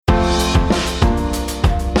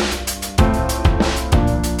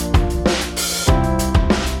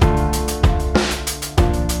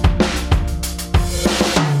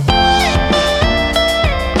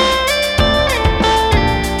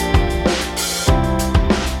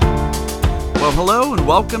Well, hello and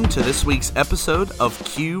welcome to this week's episode of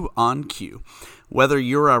Q on Q. Whether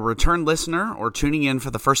you're a return listener or tuning in for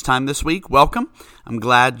the first time this week, welcome. I'm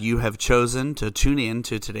glad you have chosen to tune in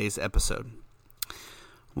to today's episode.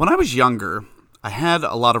 When I was younger, I had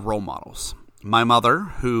a lot of role models. My mother,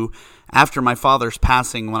 who, after my father's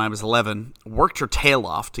passing when I was 11, worked her tail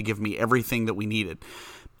off to give me everything that we needed.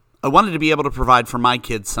 I wanted to be able to provide for my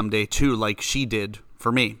kids someday too, like she did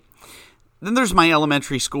for me. Then there's my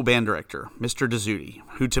elementary school band director, Mr. Dezzutti,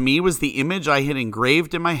 who to me was the image I had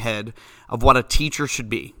engraved in my head of what a teacher should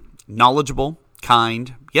be. Knowledgeable,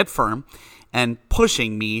 kind, yet firm, and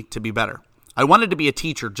pushing me to be better. I wanted to be a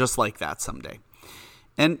teacher just like that someday.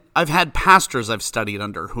 And I've had pastors I've studied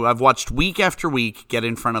under who I've watched week after week get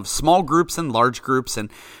in front of small groups and large groups and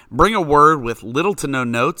bring a word with little to no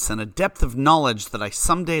notes and a depth of knowledge that I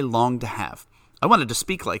someday longed to have. I wanted to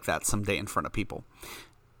speak like that someday in front of people.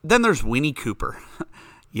 Then there's Winnie Cooper.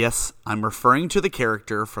 Yes, I'm referring to the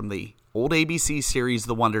character from the old ABC series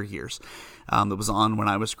The Wonder Years that was on when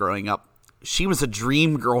I was growing up. She was a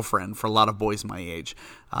dream girlfriend for a lot of boys my age.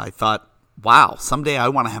 I thought, wow, someday I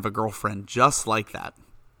want to have a girlfriend just like that.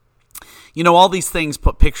 You know, all these things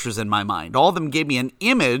put pictures in my mind. All of them gave me an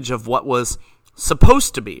image of what was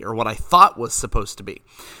supposed to be, or what I thought was supposed to be.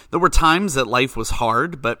 There were times that life was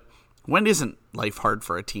hard, but when isn't life hard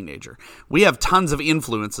for a teenager? We have tons of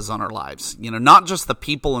influences on our lives. You know, not just the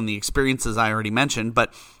people and the experiences I already mentioned,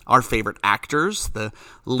 but our favorite actors, the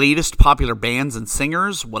latest popular bands and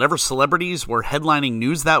singers, whatever celebrities were headlining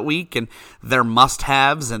news that week and their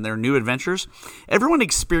must-haves and their new adventures. Everyone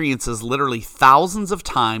experiences literally thousands of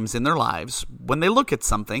times in their lives when they look at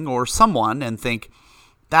something or someone and think,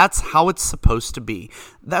 that's how it's supposed to be.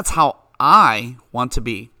 That's how I want to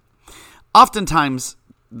be. Oftentimes,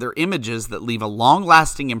 they're images that leave a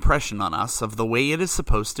long-lasting impression on us of the way it is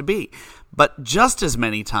supposed to be. But just as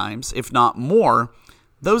many times, if not more,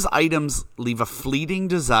 those items leave a fleeting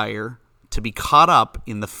desire to be caught up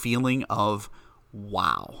in the feeling of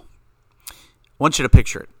wow. I want you to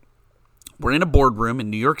picture it. We're in a boardroom in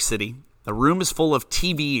New York City. The room is full of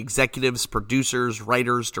TV executives, producers,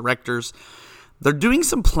 writers, directors. They're doing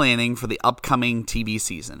some planning for the upcoming TV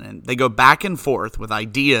season, and they go back and forth with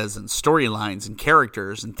ideas and storylines and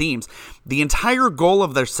characters and themes. The entire goal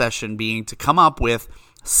of their session being to come up with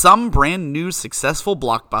some brand new successful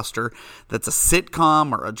blockbuster that's a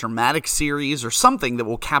sitcom or a dramatic series or something that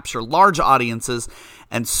will capture large audiences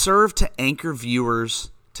and serve to anchor viewers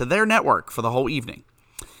to their network for the whole evening.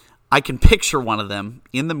 I can picture one of them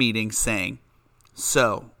in the meeting saying,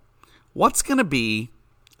 "So, what's going to be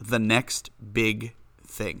the next big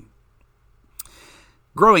thing?"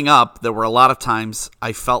 Growing up, there were a lot of times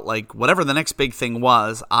I felt like whatever the next big thing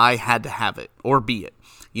was, I had to have it or be it.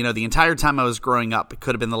 You know, the entire time I was growing up, it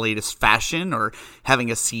could have been the latest fashion or having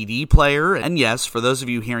a CD player. And yes, for those of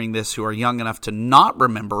you hearing this who are young enough to not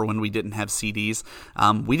remember when we didn't have CDs,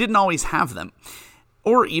 we didn't always have them.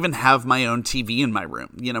 Or even have my own TV in my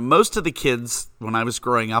room. You know, most of the kids when I was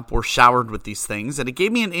growing up were showered with these things, and it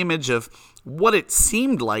gave me an image of what it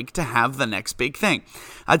seemed like to have the next big thing.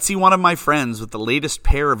 I'd see one of my friends with the latest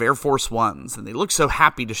pair of Air Force Ones, and they looked so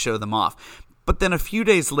happy to show them off. But then a few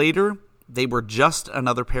days later, they were just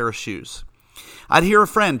another pair of shoes. I'd hear a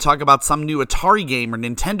friend talk about some new Atari game or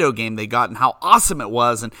Nintendo game they got and how awesome it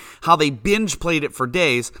was and how they binge played it for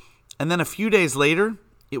days, and then a few days later,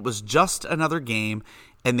 it was just another game,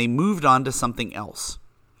 and they moved on to something else.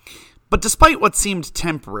 But despite what seemed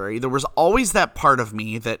temporary, there was always that part of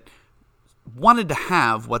me that wanted to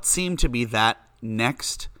have what seemed to be that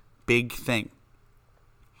next big thing.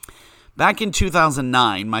 Back in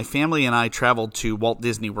 2009, my family and I traveled to Walt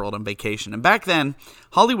Disney World on vacation. And back then,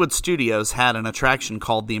 Hollywood Studios had an attraction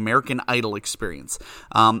called the American Idol Experience.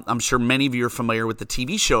 I'm sure many of you are familiar with the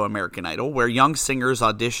TV show American Idol, where young singers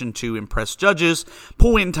audition to impress judges,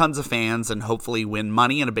 pull in tons of fans, and hopefully win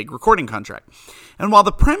money and a big recording contract. And while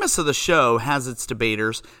the premise of the show has its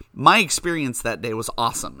debaters, my experience that day was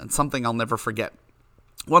awesome and something I'll never forget.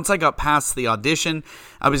 Once I got past the audition,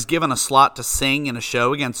 I was given a slot to sing in a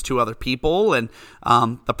show against two other people, and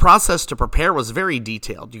the process to prepare was very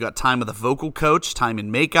detailed. You got time with a vocal coach, time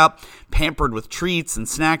in makeup, pampered with treats and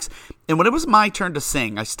snacks, and when it was my turn to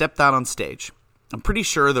sing, I stepped out on stage. I'm pretty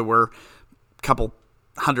sure there were a couple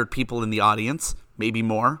hundred people in the audience, maybe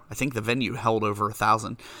more. I think the venue held over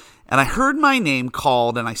 1,000, and I heard my name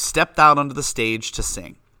called, and I stepped out onto the stage to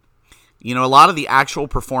sing. You know, a lot of the actual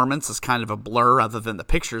performance is kind of a blur other than the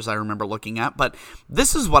pictures I remember looking at, but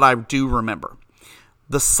this is what I do remember.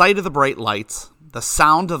 The sight of the bright lights, the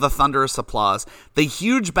sound of the thunderous applause, the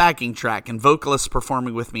huge backing track and vocalists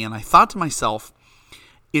performing with me, and I thought to myself,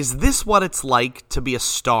 is this what it's like to be a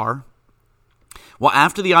star? Well,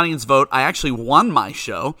 after the audience vote, I actually won my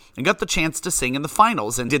show and got the chance to sing in the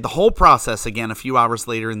finals and did the whole process again a few hours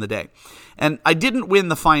later in the day. And I didn't win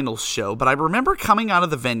the finals show, but I remember coming out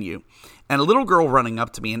of the venue and a little girl running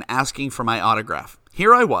up to me and asking for my autograph.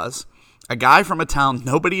 Here I was, a guy from a town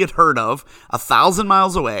nobody had heard of, 1,000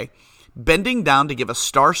 miles away, bending down to give a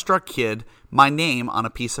starstruck kid my name on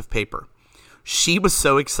a piece of paper. She was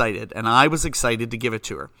so excited, and I was excited to give it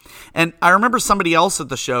to her. And I remember somebody else at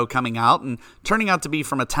the show coming out and turning out to be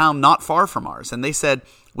from a town not far from ours, and they said,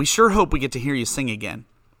 "We sure hope we get to hear you sing again."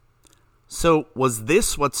 So was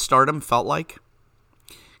this what stardom felt like?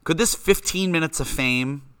 Could this 15 minutes of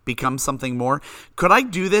fame become something more? Could I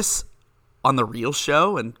do this on The Real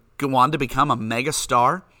Show and go on to become a mega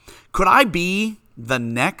star? Could I be the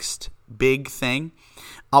next big thing?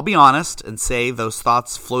 I'll be honest and say those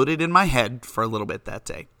thoughts floated in my head for a little bit that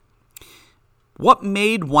day. What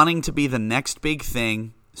made wanting to be the next big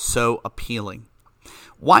thing so appealing?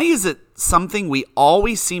 Why is it something we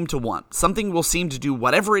always seem to want, something we'll seem to do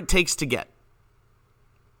whatever it takes to get?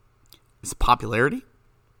 Is it popularity?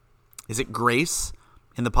 Is it grace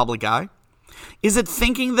in the public eye? Is it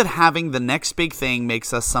thinking that having the next big thing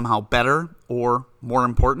makes us somehow better or more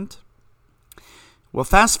important? Well,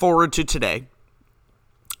 fast forward to today.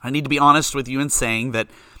 I need to be honest with you in saying that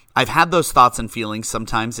I've had those thoughts and feelings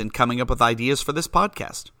sometimes in coming up with ideas for this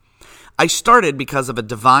podcast. I started because of a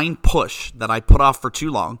divine push that I put off for too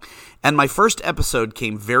long, and my first episode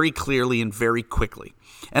came very clearly and very quickly.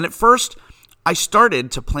 And at first, I started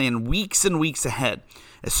to plan weeks and weeks ahead.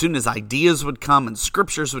 As soon as ideas would come and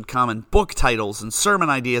scriptures would come and book titles and sermon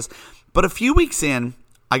ideas, but a few weeks in,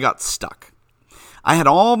 I got stuck. I had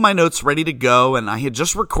all my notes ready to go, and I had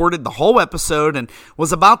just recorded the whole episode and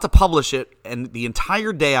was about to publish it, and the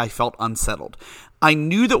entire day I felt unsettled. I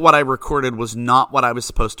knew that what I recorded was not what I was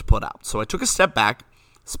supposed to put out, so I took a step back,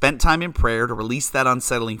 spent time in prayer to release that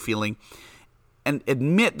unsettling feeling, and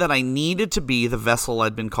admit that I needed to be the vessel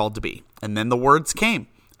I'd been called to be. And then the words came,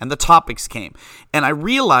 and the topics came, and I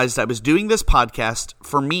realized I was doing this podcast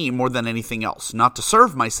for me more than anything else, not to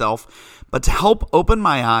serve myself, but to help open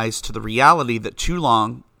my eyes to the reality that too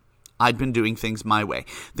long I'd been doing things my way.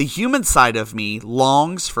 The human side of me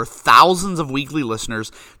longs for thousands of weekly listeners,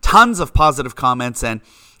 tons of positive comments, and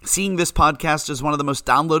seeing this podcast as one of the most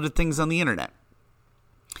downloaded things on the internet.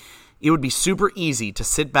 It would be super easy to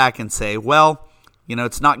sit back and say, well,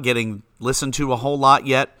 it's not getting listened to a whole lot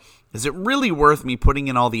yet. Is it really worth me putting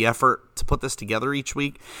in all the effort to put this together each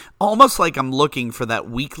week? Almost like I'm looking for that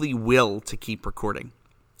weekly will to keep recording.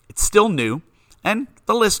 It's still new, and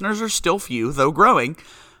the listeners are still few, though growing,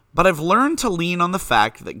 but I've learned to lean on the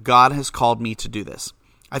fact that God has called me to do this.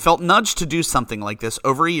 I felt nudged to do something like this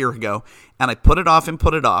over a year ago, and I put it off,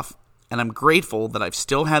 and I'm grateful that I've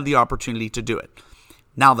still had the opportunity to do it,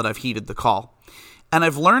 now that I've heeded the call. And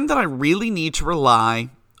I've learned that I really need to rely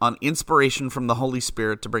on inspiration from the Holy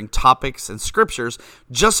Spirit to bring topics and scriptures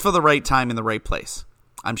just for the right time in the right place.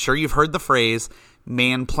 I'm sure you've heard the phrase,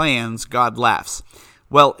 man plans, God laughs.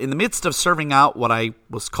 Well, in the midst of serving out what I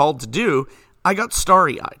was called to do, I got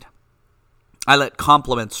starry-eyed. I let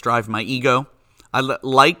compliments drive my ego. I let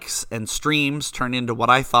likes and streams turn into what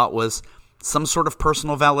I thought was some sort of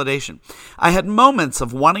personal validation. I had moments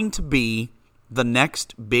of wanting to be the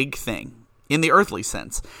next big thing, in the earthly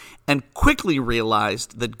sense, and quickly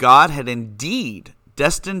realized that God had indeed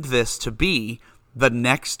destined this to be the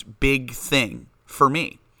next big thing for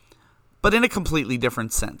me, but in a completely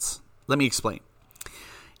different sense. Let me explain.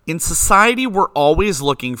 In society, we're always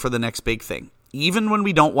looking for the next big thing. Even when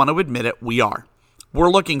we don't want to admit it, we are. We're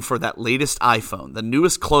looking for that latest iPhone, the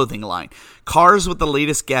newest clothing line, cars with the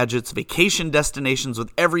latest gadgets, vacation destinations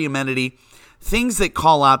with every amenity, things that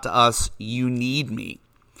call out to us, you need me.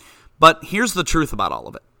 But here's the truth about all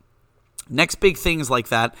of it. Next big things like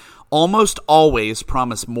that almost always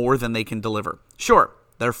promise more than they can deliver. Sure,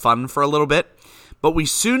 they're fun for a little bit, but we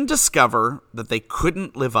soon discover that they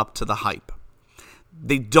couldn't live up to the hype.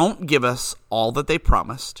 They don't give us all that they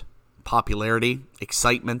promised: popularity,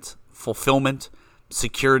 excitement, fulfillment,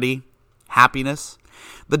 security, happiness.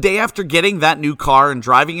 The day after getting that new car and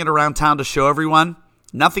driving it around town to show everyone,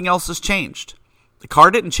 nothing else has changed. The car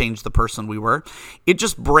didn't change the person we were. It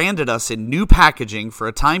just branded us in new packaging for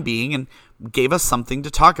a time being and gave us something to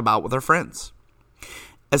talk about with our friends.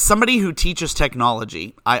 As somebody who teaches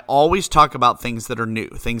technology, I always talk about things that are new,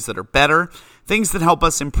 things that are better, things that help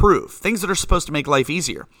us improve, things that are supposed to make life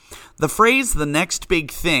easier. The phrase, the next big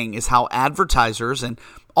thing, is how advertisers and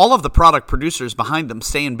all of the product producers behind them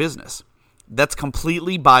stay in business. That's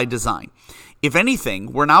completely by design. If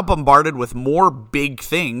anything, we're now bombarded with more big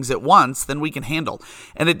things at once than we can handle.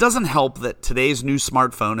 And it doesn't help that today's new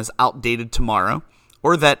smartphone is outdated tomorrow,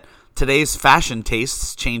 or that today's fashion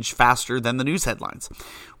tastes change faster than the news headlines.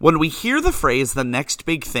 When we hear the phrase, the next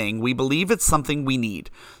big thing, we believe it's something we need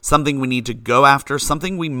to go after,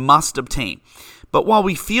 something we must obtain. But while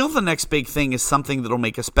we feel the next big thing is something that'll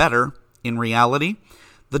make us better, in reality,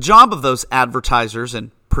 the job of those advertisers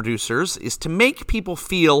and producers is to make people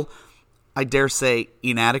feel, I dare say,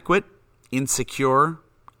 inadequate, insecure,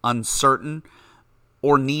 uncertain,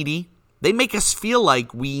 or needy. They make us feel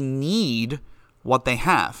like we need what they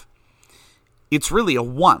have. It's really a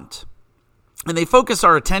want. And they focus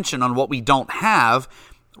our attention on what we don't have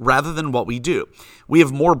rather than what we do. We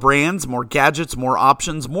have more brands, more gadgets, more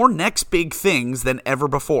options, more next big things than ever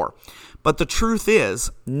before. But the truth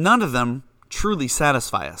is, none of them truly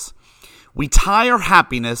satisfy us. We tie our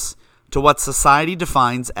happiness to what society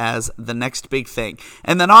defines as the next big thing,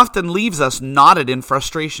 and that often leaves us knotted in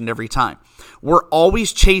frustration every time. We're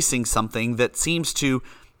always chasing something that seems to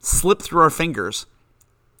slip through our fingers,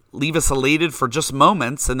 leave us elated for just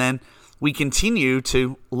moments, and then we continue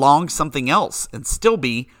to long something else and still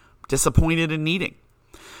be disappointed and needing.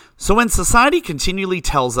 So when society continually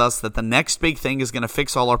tells us that the next big thing is going to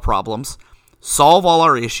fix all our problems, solve all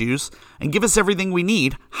our issues, and give us everything we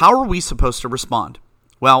need, how are we supposed to respond?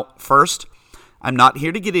 Well, first, I'm not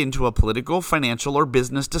here to get into a political, financial, or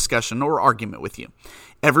business discussion or argument with you.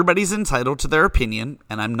 Everybody's entitled to their opinion,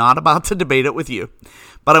 and I'm not about to debate it with you.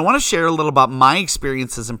 But I want to share a little about my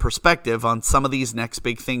experiences and perspective on some of these next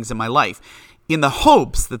big things in my life, in the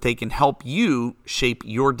hopes that they can help you shape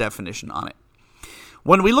your definition on it.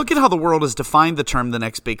 When we look at how the world has defined the term the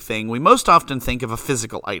next big thing, we most often think of a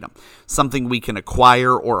physical item, something we can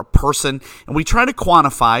acquire or a person, and we try to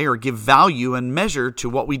quantify or give value and measure to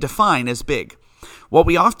what we define as big. What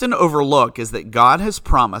we often overlook is that God has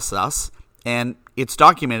promised us, and it's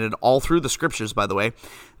documented all through the scriptures, by the way,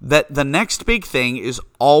 that the next big thing is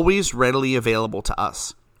always readily available to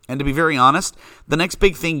us. And to be very honest, the next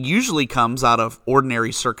big thing usually comes out of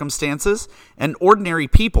ordinary circumstances and ordinary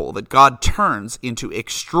people that God turns into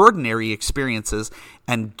extraordinary experiences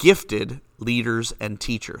and gifted leaders and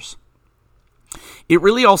teachers. It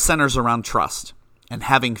really all centers around trust and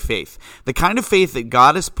having faith, the kind of faith that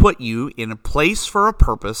God has put you in a place for a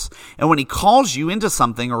purpose, and when He calls you into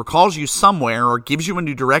something or calls you somewhere or gives you a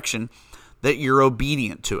new direction, that you're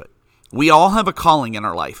obedient to it. We all have a calling in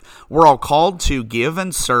our life. We're all called to give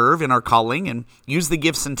and serve in our calling and use the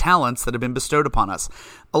gifts and talents that have been bestowed upon us.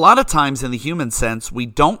 A lot of times in the human sense, we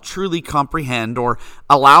don't truly comprehend or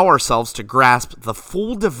allow ourselves to grasp the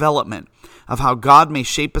full development of how God may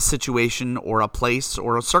shape a situation or a place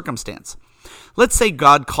or a circumstance. Let's say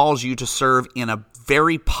God calls you to serve in a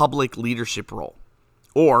very public leadership role.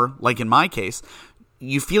 Or, like in my case,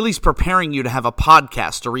 you feel He's preparing you to have a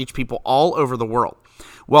podcast to reach people all over the world.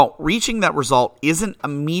 Well, reaching that result isn't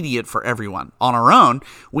immediate for everyone. On our own,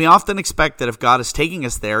 we often expect that if God is taking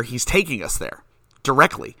us there, He's taking us there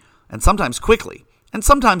directly and sometimes quickly. And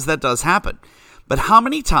sometimes that does happen. But how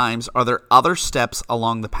many times are there other steps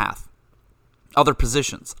along the path? Other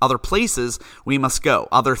positions, other places we must go,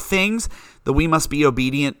 other things that we must be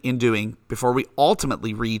obedient in doing before we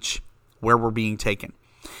ultimately reach where we're being taken.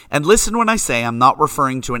 And listen when I say I'm not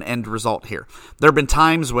referring to an end result here. There have been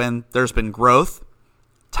times when there's been growth,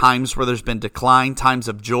 times where there's been decline, times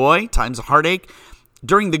of joy, times of heartache.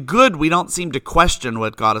 During the good, we don't seem to question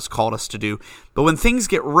what God has called us to do. But when things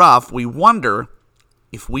get rough, we wonder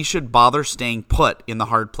if we should bother staying put in the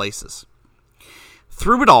hard places.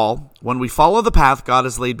 Through it all, when we follow the path God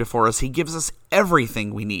has laid before us, He gives us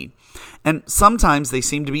everything we need. And sometimes they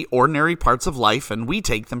seem to be ordinary parts of life, and we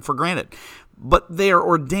take them for granted. But they are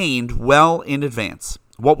ordained well in advance.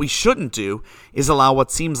 What we shouldn't do is allow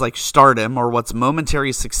what seems like stardom or what's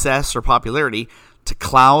momentary success or popularity to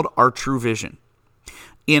cloud our true vision.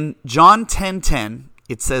 In John 10:10,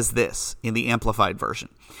 it says this in the Amplified Version.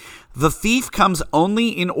 The thief comes only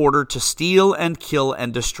in order to steal and kill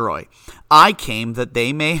and destroy. I came that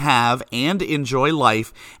they may have and enjoy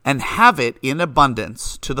life and have it in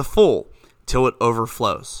abundance to the full till it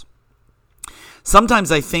overflows.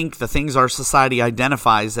 Sometimes I think the things our society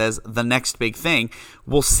identifies as the next big thing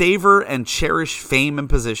will savor and cherish fame and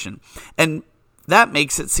position. And that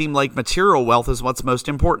makes it seem like material wealth is what's most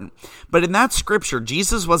important. But in that scripture,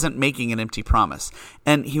 Jesus wasn't making an empty promise.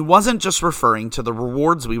 And He wasn't just referring to the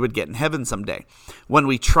rewards we would get in heaven someday. When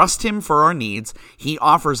we trust Him for our needs, He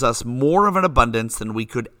offers us more of an abundance than we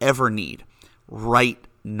could ever need right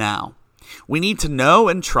now. We need to know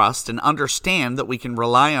and trust and understand that we can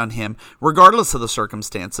rely on Him regardless of the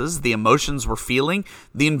circumstances, the emotions we're feeling,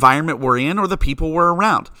 the environment we're in, or the people we're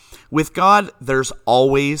around. With God, there's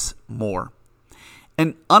always more.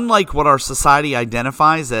 And unlike what our society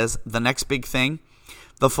identifies as the next big thing,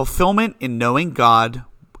 The fulfillment in knowing God,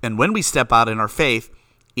 and when we step out in our faith,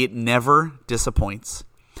 it never disappoints.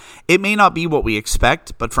 It may not be what we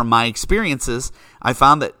expect, but from my experiences, I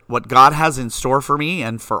found that what God has in store for me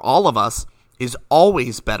and for all of us is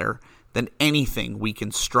always better than anything we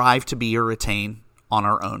can strive to be or attain on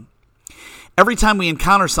our own. Every time we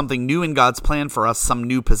encounter something new in God's plan for us, some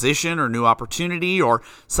new position or new opportunity or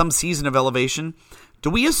some season of elevation,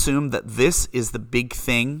 do we assume that this is the big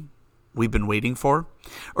thing we've been waiting for?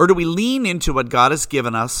 Or do we lean into what God has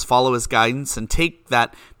given us, follow His guidance, and take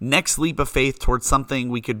that next leap of faith towards something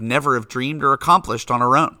we could never have dreamed or accomplished on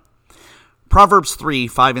our own? Proverbs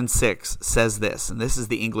 3:5-6 says this, and this is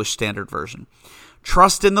the English Standard Version.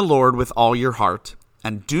 Trust in the Lord with all your heart,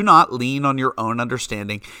 and do not lean on your own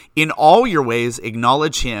understanding. In all your ways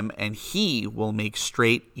acknowledge Him, and He will make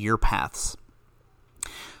straight your paths.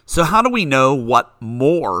 So how do we know what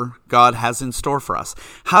more God has in store for us?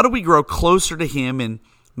 How do we grow closer to Him and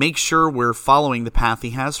make sure we're following the path He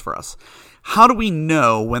has for us? How do we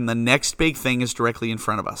know when the next big thing is directly in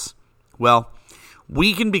front of us? Well,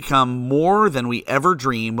 we can become more than we ever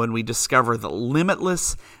dream when we discover the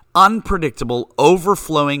limitless, unpredictable,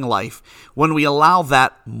 overflowing life, when we allow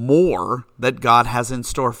that more that God has in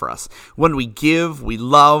store for us. When we give, we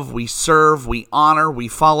love, we serve, we honor, we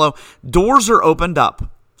follow, doors are opened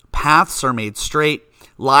up. Paths are made straight,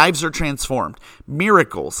 lives are transformed,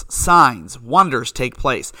 miracles, signs, wonders take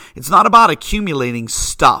place. It's not about accumulating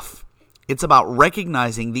stuff. It's about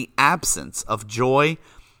recognizing the absence of joy,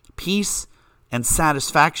 peace, and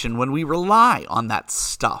satisfaction when we rely on that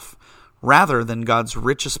stuff rather than God's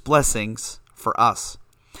richest blessings for us.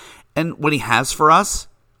 And what He has for us,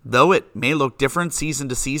 though it may look different season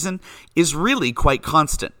to season, is really quite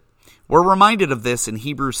constant. We're reminded of this in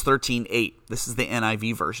Hebrews 13:8. This is the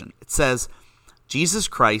NIV version. It says, Jesus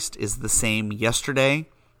Christ is the same yesterday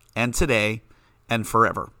and today and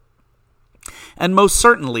forever. And most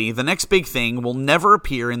certainly, the next big thing will never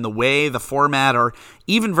appear in the way, the format, or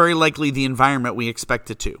even very likely the environment we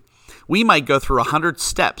expect it to. We might go through 100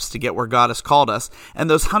 steps to get where God has called us, and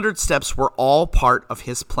those 100 steps were all part of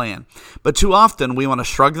His plan. But too often, we want to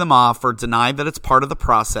shrug them off or deny that it's part of the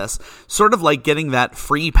process, sort of like getting that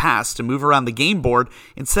free pass to move around the game board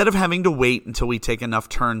instead of having to wait until we take enough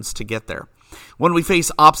turns to get there. When we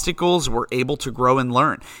face obstacles, we're able to grow and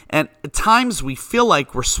learn. And at times, we feel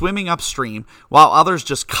like we're swimming upstream while others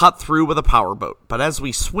just cut through with a powerboat. But as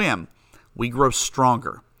we swim, we grow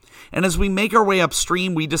stronger. And as we make our way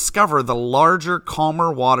upstream, we discover the larger, calmer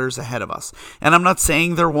waters ahead of us. And I'm not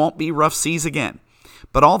saying there won't be rough seas again,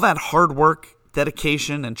 but all that hard work,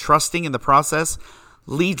 dedication, and trusting in the process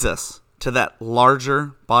leads us to that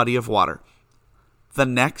larger body of water, the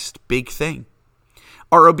next big thing.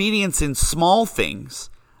 Our obedience in small things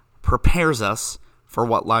prepares us for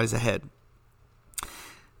what lies ahead.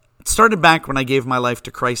 It started back when I gave my life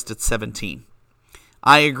to Christ at 17.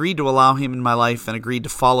 I agreed to allow Him in my life and agreed to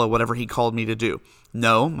follow whatever He called me to do.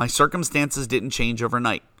 No, my circumstances didn't change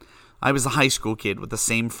overnight. I was a high school kid with the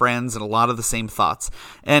same friends and a lot of the same thoughts.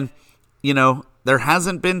 And, there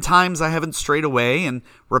hasn't been times I haven't strayed away and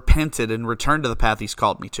repented and returned to the path He's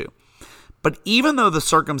called me to. But even though the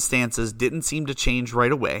circumstances didn't seem to change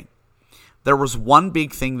right away, there was one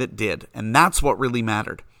big thing that did, and that's what really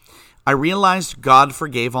mattered. I realized God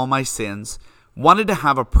forgave all my sins, wanted to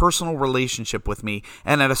have a personal relationship with me,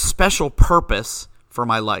 and had a special purpose for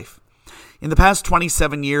my life. In the past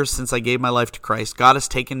 27 years since I gave my life to Christ, God has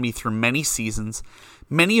taken me through many seasons,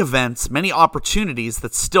 many events, many opportunities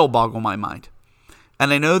that still boggle my mind.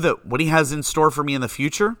 And I know that what He has in store for me in the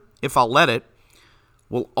future, if I'll let it,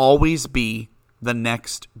 will always be the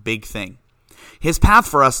next big thing. His path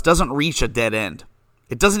for us doesn't reach a dead end.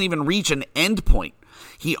 It doesn't even reach an end point.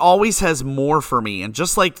 He always has more for me. And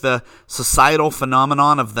just like the societal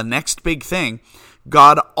phenomenon of the next big thing,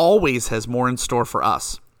 God always has more in store for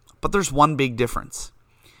us. But there's one big difference.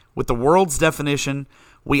 With the world's definition,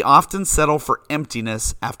 we often settle for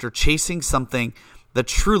emptiness after chasing something that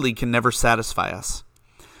truly can never satisfy us.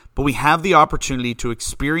 But we have the opportunity to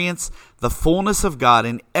experience the fullness of God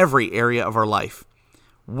in every area of our life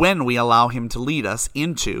when we allow Him to lead us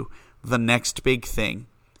into the next big thing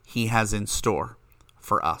He has in store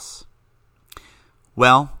for us.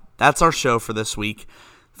 Well, that's our show for this week.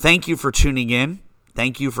 Thank you for tuning in.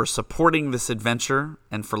 Thank you for supporting this adventure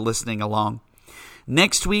and for listening along.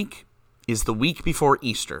 Next week is the week before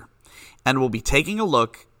Easter, and we'll be taking a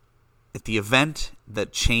look at the event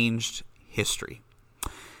that changed history.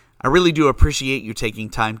 I really do appreciate you taking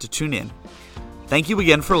time to tune in. Thank you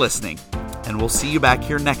again for listening, and we'll see you back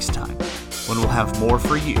here next time when we'll have more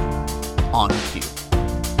for you on Q.